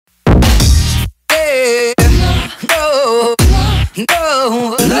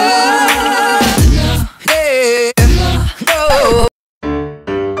No, yeah, no.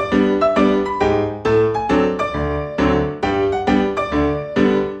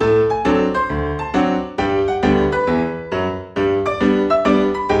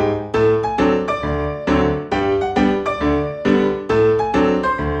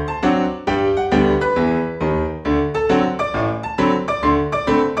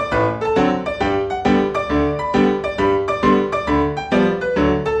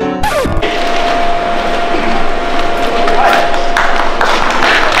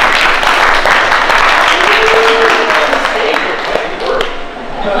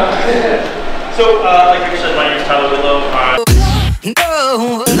 So, like Victor said, my name is Tyler Willow.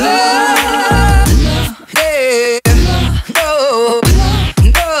 No, yeah, no,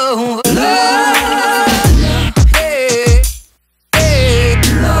 no,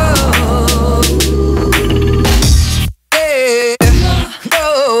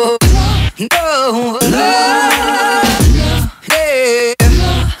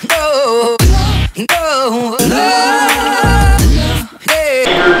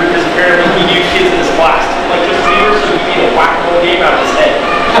 Because apparently he knew kids in his class. Like just Beaver, so he made a whack-a-mole game out of his head.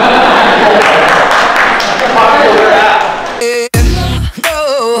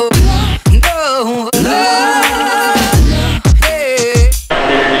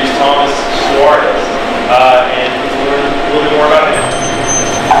 Introduce Thomas Suarez, and learn a little bit more about him.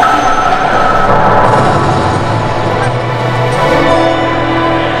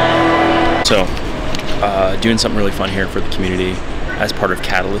 So, doing something really fun here for the community as part of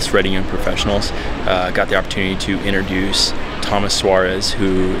Catalyst Redding Young Professionals. Got the opportunity to introduce Thomas Suarez,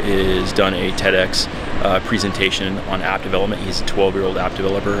 who has done a TEDx presentation on app development. He's a 12-year-old app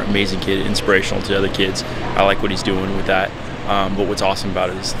developer, amazing kid, inspirational to other kids. I like what he's doing with that. But what's awesome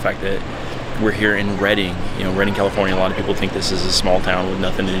about it is the fact that we're here in Redding, Redding, California. A lot of people think this is a small town with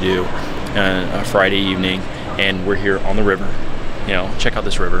nothing to do. A Friday evening, and we're here on the river. Check out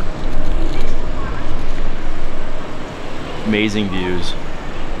this river. Amazing views.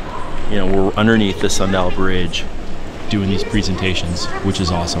 We're underneath the Sundial Bridge doing these presentations, which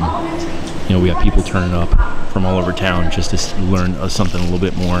is awesome. We have people turning up from all over town just to learn something a little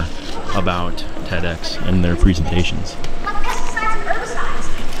bit more about TEDx and their presentations.